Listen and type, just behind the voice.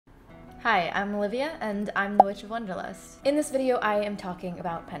Hi, I'm Olivia, and I'm the Witch of Wonderlust. In this video, I am talking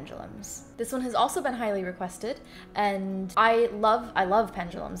about pendulums. This one has also been highly requested, and I love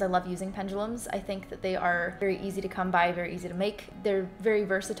pendulums. I love using pendulums. I think that they are very easy to come by, very easy to make. They're very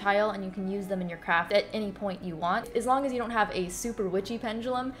versatile, and you can use them in your craft at any point you want. As long as you don't have a super witchy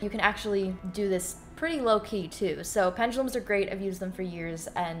pendulum, you can actually do this pretty low-key too. So pendulums are great. I've used them for years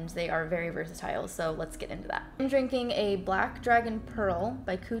and they are very versatile, so let's get into that. I'm drinking a Black Dragon Pearl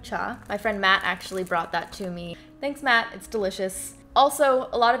by Kucha. My friend Matt actually brought that to me. Thanks, Matt. It's delicious. Also,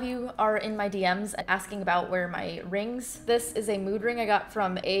 a lot of you are in my DMs asking about where my rings. This is a mood ring I got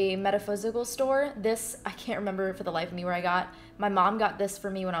from a metaphysical store. This, I can't remember for the life of me where I got. My mom got this for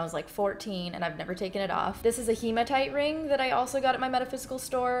me when I was like 14 and I've never taken it off. This is a hematite ring that I also got at my metaphysical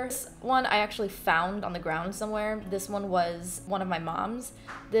store. This one I actually found on the ground somewhere. This one was one of my mom's.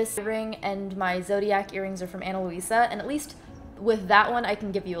 This ring and my zodiac earrings are from Ana Luisa, and at least with that one, I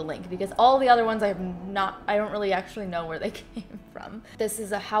can give you a link because all the other ones I don't really actually know where they came from. This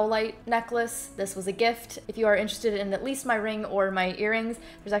is a howlite necklace. This was a gift. If you are interested in at least my ring or my earrings,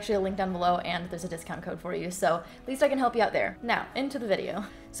 there's actually a link down below and there's a discount code for you. So at least I can help you out there. Now, into the video.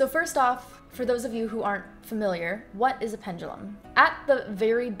 So first off, for those of you who aren't familiar, what is a pendulum? At the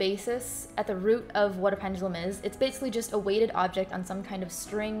very basis, at the root of what a pendulum is, it's basically just a weighted object on some kind of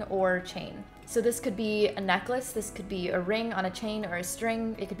string or chain. So this could be a necklace, this could be a ring on a chain or a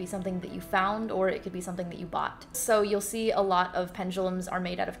string, it could be something that you found, or it could be something that you bought. So you'll see a lot of pendulums are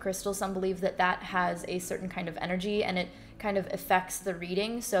made out of crystal. Some believe that that has a certain kind of energy and it kind of affects the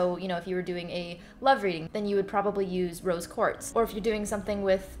reading. So, you know, if you were doing a love reading, then you would probably use rose quartz. Or if you're doing something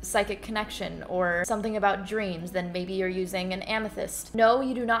with psychic connection or something about dreams, then maybe you're using an amethyst. No,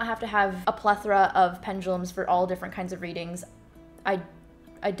 you do not have to have a plethora of pendulums for all different kinds of readings. I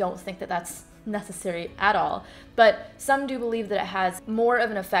don't think that that's necessary at all, but some do believe that it has more of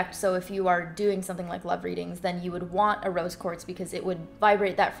an effect. So if you are doing something like love readings, then you would want a rose quartz because it would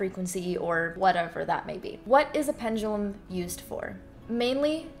vibrate that frequency or whatever that may be. What is a pendulum used for?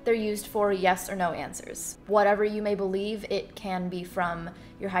 Mainly, they're used for yes or no answers. Whatever you may believe, it can be from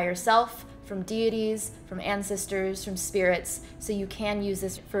your higher self, from deities, from ancestors, from spirits. So you can use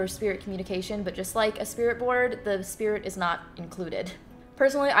this for spirit communication, but just like a spirit board, the spirit is not included.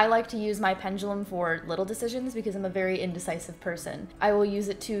 Personally, I like to use my pendulum for little decisions because I'm a very indecisive person. I will use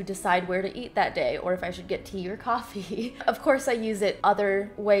it to decide where to eat that day or if I should get tea or coffee. Of course, I use it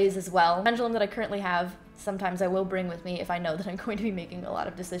other ways as well. The pendulum that I currently have, sometimes I will bring with me if I know that I'm going to be making a lot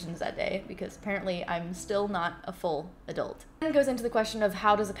of decisions that day because apparently I'm still not a full adult. Then it goes into the question of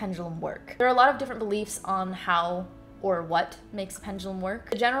how does a pendulum work? There are a lot of different beliefs on how or what makes a pendulum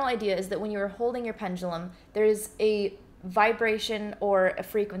work. The general idea is that when you're holding your pendulum, there is a vibration or a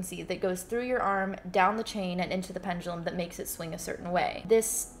frequency that goes through your arm, down the chain, and into the pendulum that makes it swing a certain way.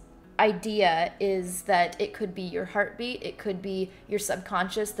 This idea is that it could be your heartbeat, it could be your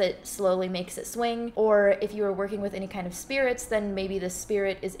subconscious that slowly makes it swing, or if you are working with any kind of spirits, then maybe the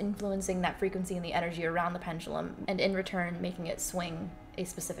spirit is influencing that frequency and the energy around the pendulum, and in return making it swing a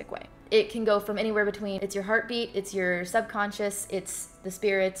specific way. It can go from anywhere between it's your heartbeat, it's your subconscious, it's the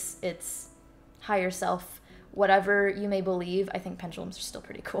spirits, it's higher self. Whatever you may believe, I think pendulums are still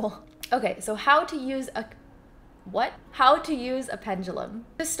pretty cool. Okay, so how to use a pendulum.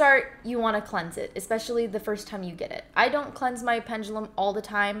 To start, you want to cleanse it, especially the first time you get it. I don't cleanse my pendulum all the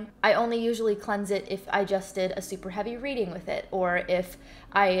time. I only usually cleanse it if I just did a super heavy reading with it, or if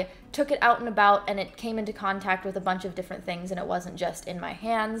I took it out and about and it came into contact with a bunch of different things and it wasn't just in my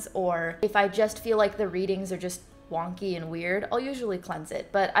hands, or if I just feel like the readings are just wonky and weird, I'll usually cleanse it,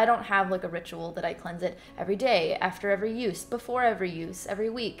 but I don't have like a ritual that I cleanse it every day, after every use, before every use, every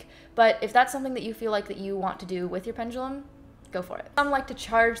week. But if that's something that you feel like that you want to do with your pendulum, go for it. Some like to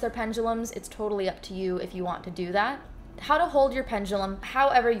charge their pendulums. It's totally up to you if you want to do that. How to hold your pendulum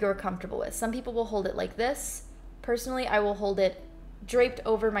however you're comfortable with. Some people will hold it like this. Personally, I will hold it draped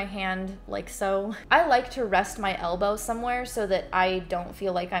over my hand like so. I like to rest my elbow somewhere so that I don't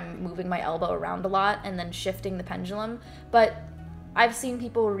feel like I'm moving my elbow around a lot and then shifting the pendulum, but I've seen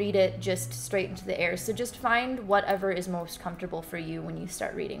people read it just straight into the air, so just find whatever is most comfortable for you when you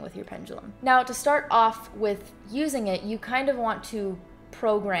start reading with your pendulum. Now, to start off with using it, you kind of want to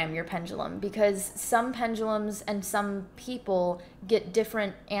program your pendulum because some pendulums and some people get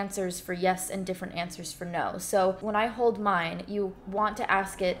different answers for yes and different answers for no. So when I hold mine, you want to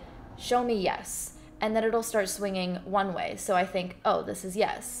ask it, show me yes, and then it'll start swinging one way. So I think, oh, this is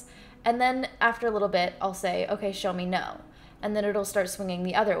yes. And then after a little bit, I'll say, okay, show me no. And then it'll start swinging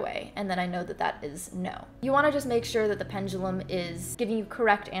the other way, and then I know that that is no. You want to just make sure that the pendulum is giving you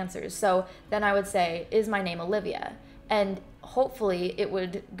correct answers. So then I would say, is my name Olivia? And hopefully it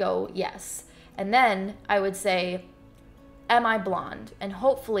would go yes. And then I would say, am I blonde? And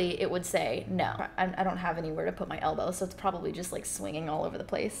hopefully it would say no. I don't have anywhere to put my elbow, so it's probably just like swinging all over the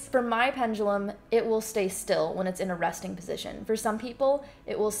place. For my pendulum, it will stay still when it's in a resting position. For some people,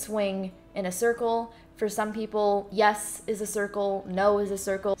 it will swing in a circle. For some people, yes is a circle, no is a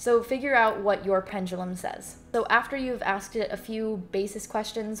circle. So figure out what your pendulum says. So after you've asked it a few basis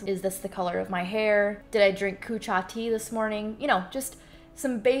questions, is this the color of my hair? Did I drink kucha tea this morning? You know, just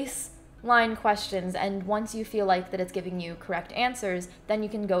some baseline questions, and once you feel like that it's giving you correct answers, then you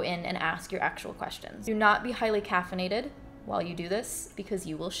can go in and ask your actual questions. Do not be highly caffeinated while you do this because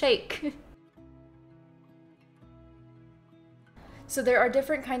you will shake. So there are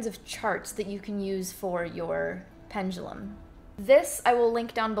different kinds of charts that you can use for your pendulum. This I will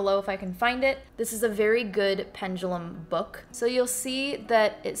link down below if I can find it. This is a very good pendulum book. So you'll see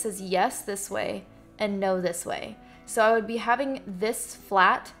that it says yes this way and no this way. So I would be having this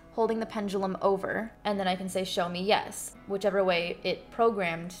flat, holding the pendulum over, and then I can say show me yes, whichever way it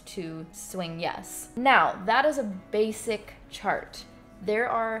programmed to swing yes. Now, that is a basic chart. There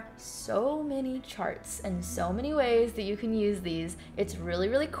are so many charts and so many ways that you can use these. It's really,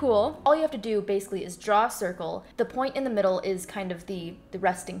 really cool. All you have to do basically is draw a circle. The point in the middle is kind of the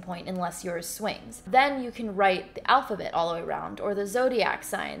resting point unless yours swings. Then you can write the alphabet all the way around, or the zodiac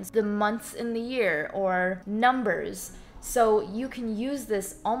signs, the months in the year, or numbers. So you can use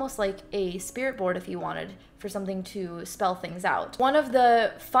this almost like a spirit board if you wanted, for something to spell things out. One of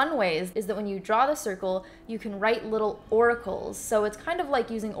the fun ways is that when you draw the circle, you can write little oracles. So it's kind of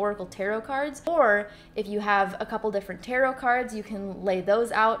like using oracle tarot cards, or if you have a couple different tarot cards, you can lay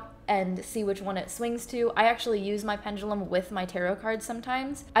those out and see which one it swings to. I actually use my pendulum with my tarot cards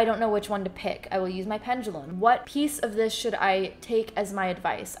sometimes. I don't know which one to pick. I will use my pendulum. What piece of this should I take as my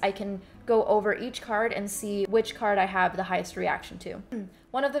advice? I can go over each card and see which card I have the highest reaction to.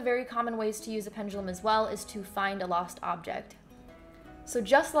 One of the very common ways to use a pendulum as well is to find a lost object. So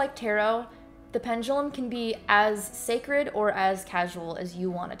just like tarot, the pendulum can be as sacred or as casual as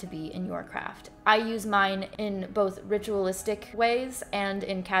you want it to be in your craft. I use mine in both ritualistic ways and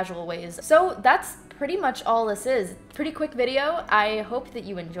in casual ways. So that's pretty much all this is. Pretty quick video. I hope that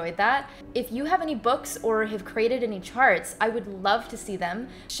you enjoyed that. If you have any books or have created any charts, I would love to see them.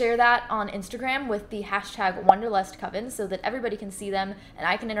 Share that on Instagram with the hashtag #WonderlustCoven so that everybody can see them and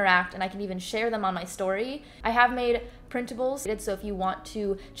I can interact, and I can even share them on my story. I have made printables, so if you want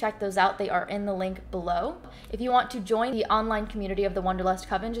to check those out, they are in the link below. If you want to join the online community of the Wonderlust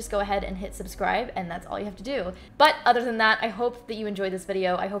Coven, just go ahead and hit subscribe, and that's all you have to do. But other than that, I hope that you enjoyed this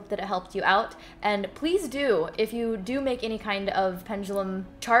video. I hope that it helped you out, and please do, if you do make any kind of pendulum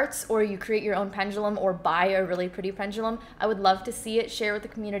charts, or you create your own pendulum, or buy a really pretty pendulum, I would love to see it. Share with the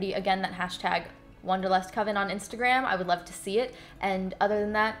community. Again, that hashtag #WonderlustCoven on Instagram. I would love to see it. And other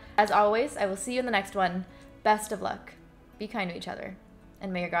than that, as always, I will see you in the next one. Best of luck. Be kind to each other,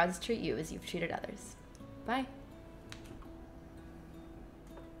 and may your gods treat you as you've treated others. Bye.